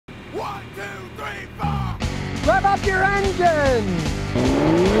Rev up your engine!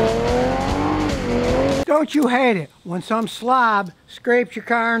 Don't you hate it when some slob scrapes your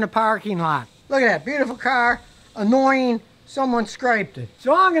car in the parking lot? Look at that, beautiful car, annoying, someone scraped it.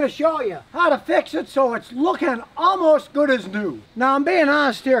 So I'm gonna show you how to fix it so it's looking almost good as new. Now I'm being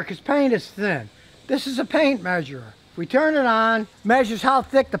honest here because paint is thin. This is a paint measurer. If we turn it on, measures how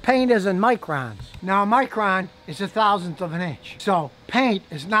thick the paint is in microns. Now a micron is 1/1000th of an inch. So paint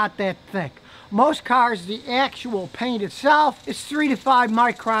is not that thick. Most cars, the actual paint itself is 3 to 5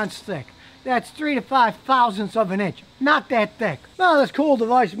 microns thick. That's 3 to 5 thousandths of an inch. Not that thick. Now this cool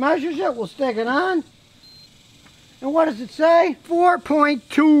device measures it. We'll stick it on. And what does it say?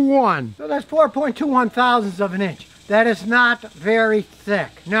 4.21. So that's 4.21 thousandths of an inch. That is not very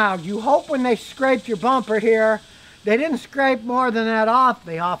thick. Now you hope when they scraped your bumper here, they didn't scrape more than that off.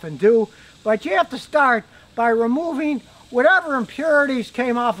 They often do. But you have to start by removing whatever impurities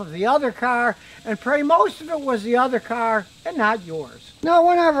came off of the other car, and pray most of it was the other car and not yours. Now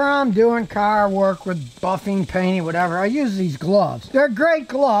whenever I'm doing car work with buffing, painting, whatever, I use these gloves. They're great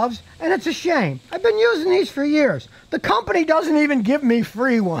gloves, and it's a shame. I've been using these for years. The company doesn't even give me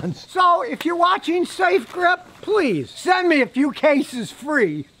free ones. So if you're watching Safe Grip, please send me a few cases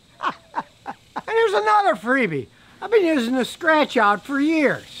free. And here's another freebie. I've been using the scratch out for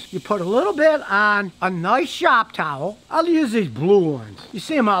years. You put a little bit on a nice shop towel. I'll use these blue ones. You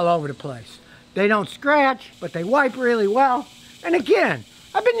see them all over the place. They don't scratch, but they wipe really well. And again,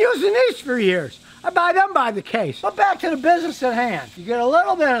 I've been using these for years. I buy them by the case. But back to the business at hand. You get a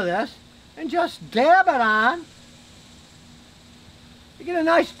little bit of this and just dab it on. You get a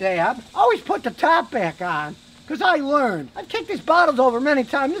nice dab. Always put the top back on. Because I learned. I've kicked these bottles over many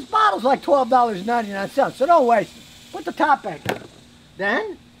times. This bottle's like $12.99, so don't waste it. Put the top back on.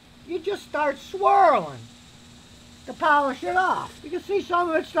 Then, you just start swirling to polish it off. You can see some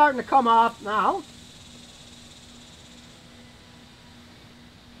of it starting to come off now.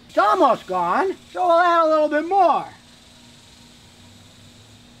 It's almost gone, so we'll add a little bit more.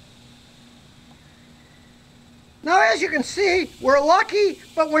 Now as you can see, we're lucky,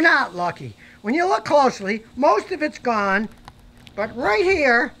 but we're not lucky. When you look closely, most of it's gone, but right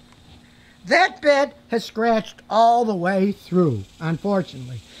here, that bit has scratched all the way through,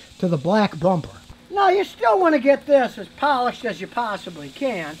 unfortunately, to the black bumper. Now you still want to get this as polished as you possibly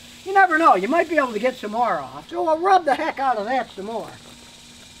can. You never know, you might be able to get some more off. So we'll rub the heck out of that some more.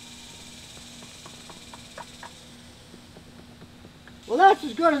 Well, that's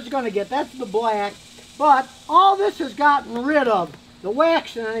as good as it's going to get. That's the black. But all this has gotten rid of the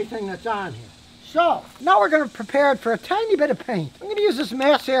wax and anything that's on here. So, now we're going to prepare it for a tiny bit of paint. I'm going to use this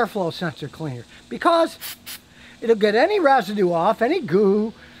mass airflow sensor cleaner because it'll get any residue off, any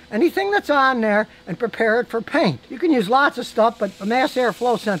goo, anything that's on there, and prepare it for paint. You can use lots of stuff, but a mass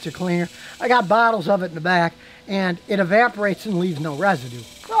airflow sensor cleaner, I got bottles of it in the back, and it evaporates and leaves no residue.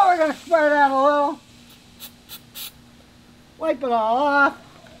 So we're going to spread it out a little. Wipe it all off.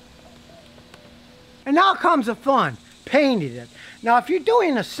 And now comes the fun, painting it. Now if you're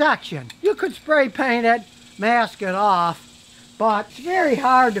doing a section, you could spray paint it, mask it off, but it's very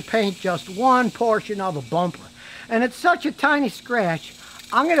hard to paint just one portion of a bumper. And it's such a tiny scratch,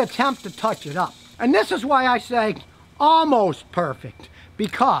 I'm going to attempt to touch it up. And this is why I say almost perfect,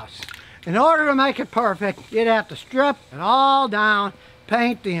 because in order to make it perfect, you'd have to strip it all down,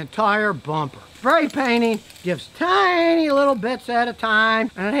 paint the entire bumper. Spray painting gives tiny little bits at a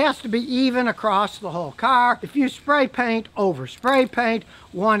time, and it has to be even across the whole car. If you spray paint over spray paint,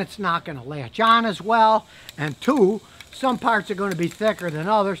 one, it's not going to latch on as well, and two, some parts are going to be thicker than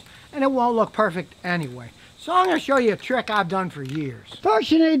others, and it won't look perfect anyway. So I'm going to show you a trick I've done for years. First,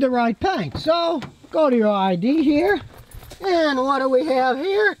 you need the right paint. So go to your ID here. And what do we have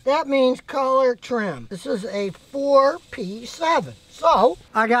here? That means color trim. This is a 4P7. So,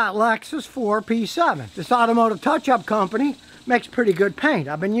 I got Lexus 4P7. This automotive touch-up company makes pretty good paint.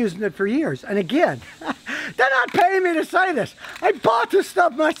 I've been using it for years. And again, they're not paying me to say this. I bought this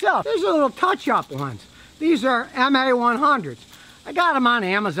stuff myself. These are little touch-up ones. These are MA100s. I got them on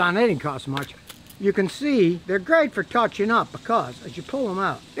Amazon. They didn't cost much. You can see they're great for touching up because as you pull them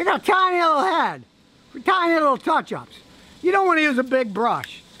out, they got a tiny little head for tiny little touch-ups. You don't want to use a big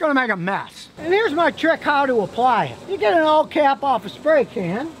brush. It's going to make a mess. And here's my trick how to apply it. You get an old cap off a spray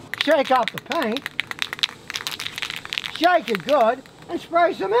can, shake off the paint, shake it good, and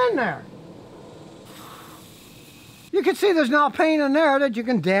spray some in there. You can see there's now paint in there that you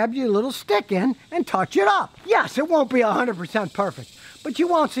can dab your little stick in and touch it up. Yes, it won't be 100% perfect, but you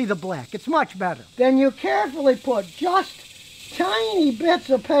won't see the black. It's much better. Then you carefully put just tiny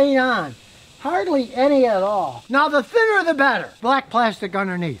bits of paint on. Hardly any at all. Now the thinner the better. Black plastic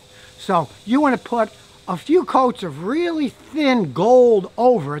underneath. So you want to put a few coats of really thin gold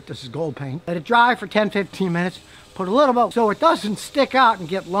over it. This is gold paint. Let it dry for 10-15 minutes. Put a little bit so it doesn't stick out and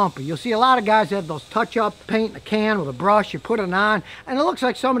get lumpy. You'll see a lot of guys have those touch-up paint in a can with a brush. You put it on, and it looks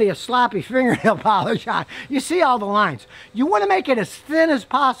like somebody has sloppy fingernail polish on. You see all the lines. You want to make it as thin as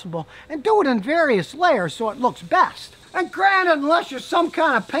possible and do it in various layers so it looks best. And granted, unless you're some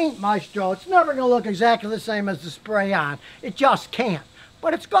kind of paint maestro, it's never going to look exactly the same as the spray on. It just can't.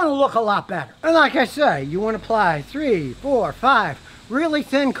 But it's going to look a lot better. And like I say, you want to apply 3, 4, 5 really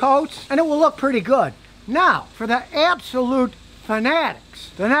thin coats, and it will look pretty good. Now, for the absolute fanatics,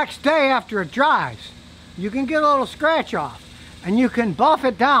 the next day after it dries, you can get a little scratch off, and you can buff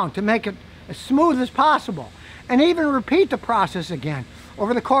it down to make it as smooth as possible, and even repeat the process again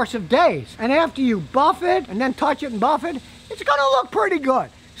over the course of days. And after you buff it, and then touch it and buff it, it's going to look pretty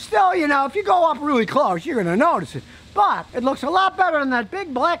good. Still, you know, if you go up really close, you're going to notice it. But it looks a lot better than that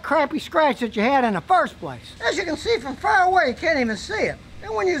big black crappy scratch that you had in the first place. As you can see from far away, you can't even see it.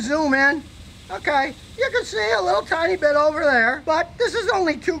 And when you zoom in, okay, you can see a little tiny bit over there, but this is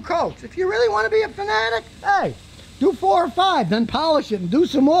only 2 coats. If you really want to be a fanatic, hey, do 4 or 5, then polish it and do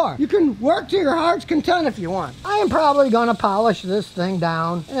some more. You can work to your heart's content if you want. I am probably going to polish this thing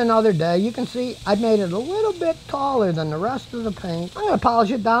down in another day. You can see I made it a little bit taller than the rest of the paint. I'm going to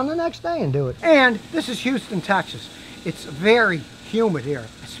polish it down the next day and do it. And this is Houston, Texas. It's very humid here,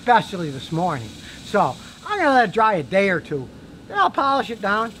 especially this morning. So I'm going to let it dry a day or 2. Then I'll polish it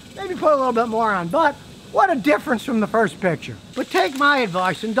down, maybe put a little bit more on, but what a difference from the first picture. But take my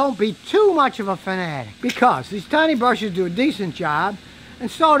advice and don't be too much of a fanatic, because these tiny brushes do a decent job,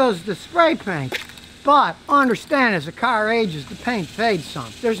 and so does the spray paint. But understand, as the car ages, the paint fades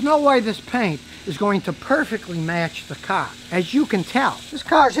some. There's no way this paint is going to perfectly match the car. As you can tell, this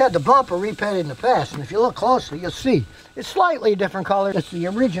car's had the bumper repainted in the past, and if you look closely, you'll see it's slightly different color. It's the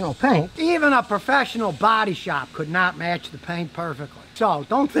original paint. Even a professional body shop could not match the paint perfectly. So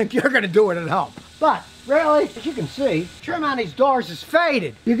don't think you're going to do it at home. But really, as you can see, trim on these doors is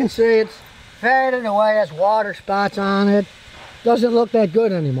faded. You can see it's faded away, has water spots on it. Doesn't look that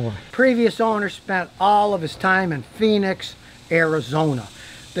good anymore. Previous owner spent all of his time in Phoenix, Arizona.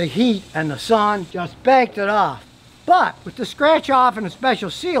 The heat and the sun just baked it off. But with the scratch off and a special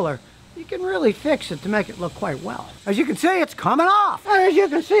sealer, you can really fix it to make it look quite well. As you can see, it's coming off. And as you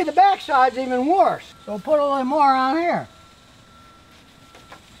can see, the backside's even worse. So put a little more on here.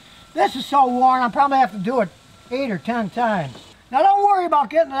 This is so worn, I'll probably have to do it 8 or 10 times. Now don't worry about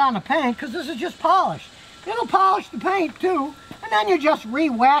getting it on the paint, because this is just polish. It'll polish the paint too, and then you just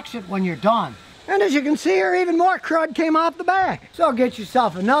re-wax it when you're done. And as you can see here, even more crud came off the back. So get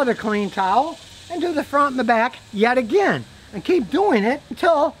yourself another clean towel and do the front and the back yet again. And keep doing it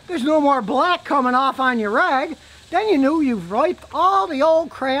until there's no more black coming off on your rag. Then you know you've wiped all the old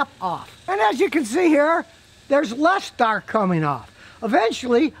crap off. And as you can see here, there's less dark coming off.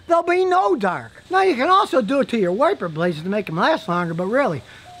 Eventually, there'll be no dark. Now you can also do it to your wiper blades to make them last longer, but really,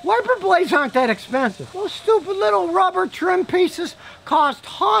 wiper blades aren't that expensive. Those stupid little rubber trim pieces cost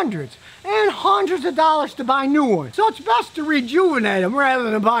hundreds and hundreds of dollars to buy new ones. So it's best to rejuvenate them rather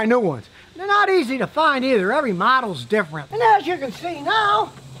than buy new ones. They're not easy to find either. Every model's different. And as you can see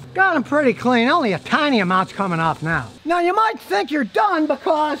now, got them pretty clean. Only a tiny amount's coming off now. Now you might think you're done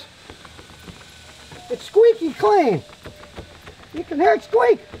because it's squeaky clean. You can hear it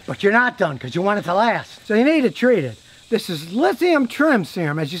squeak. But you're not done because you want it to last. So you need to treat it. This is lithium trim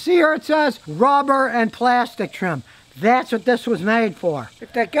serum. As you see here, it says rubber and plastic trim. That's what this was made for.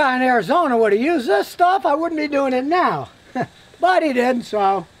 If that guy in Arizona would have used this stuff, I wouldn't be doing it now. But he didn't,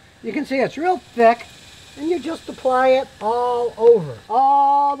 so you can see it's real thick, and you just apply it all over.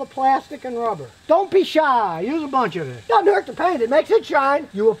 All the plastic and rubber. Don't be shy. Use a bunch of it. Doesn't hurt the paint. It makes it shine.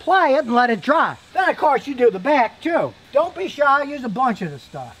 You apply it and let it dry. Then, of course, you do the back, too. Don't be shy. Use a bunch of this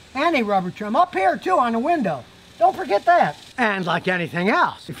stuff. Any rubber trim. Up here, too, on the window. Don't forget that. And like anything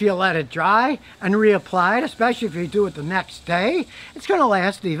else, if you let it dry and reapply it, especially if you do it the next day, it's going to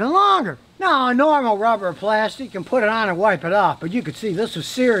last even longer. Now, a normal rubber or plastic, you can put it on and wipe it off, but you can see this was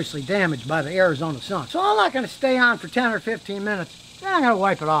seriously damaged by the Arizona sun. So I'm not going to stay on for 10 or 15 minutes. Then I'm going to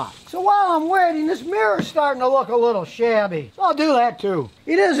wipe it off. So while I'm waiting, this mirror's starting to look a little shabby. So I'll do that too.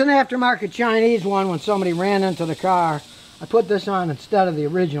 It is an aftermarket Chinese one. When somebody ran into the car, I put this on instead of the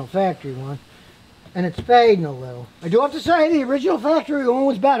original factory one. And it's fading a little. I do have to say the original factory one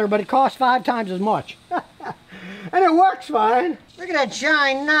was better, but it cost 5 times as much. And it works fine. Look at that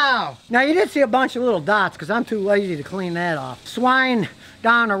shine now. Now you did see a bunch of little dots because I'm too lazy to clean that off. Swine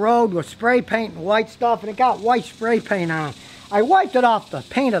down the road with spray paint and white stuff, and it got white spray paint on. I wiped it off the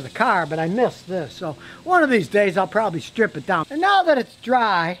paint of the car, but I missed this. So one of these days I'll probably strip it down. And now that it's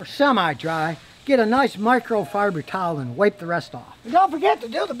dry, or semi-dry, get a nice microfiber towel and wipe the rest off. And don't forget to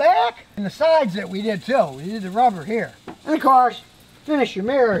do the back and the sides that we did too. We did the rubber here. And of course, finish your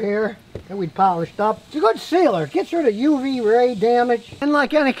mirror here that we polished up. It's a good sealer. It gets rid of UV ray damage. And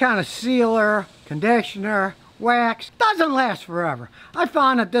like any kind of sealer, conditioner, wax, doesn't last forever. I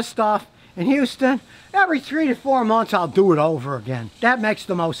found that this stuff in Houston, every 3 to 4 months I'll do it over again. That makes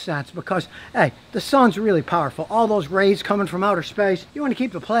the most sense because, hey, the sun's really powerful. All those rays coming from outer space, you want to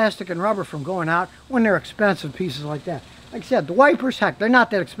keep the plastic and rubber from going out when they're expensive pieces like that. Like I said, the wipers, heck, they're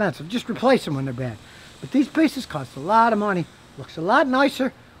not that expensive. Just replace them when they're bad. But these pieces cost a lot of money. Looks a lot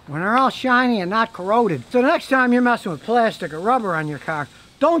nicer when they're all shiny and not corroded. So next time you're messing with plastic or rubber on your car,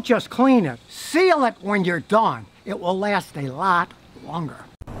 don't just clean it. Seal it when you're done. It will last a lot longer.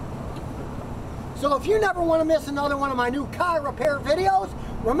 So if you never want to miss another one of my new car repair videos,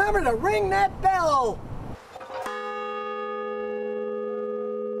 remember to ring that bell.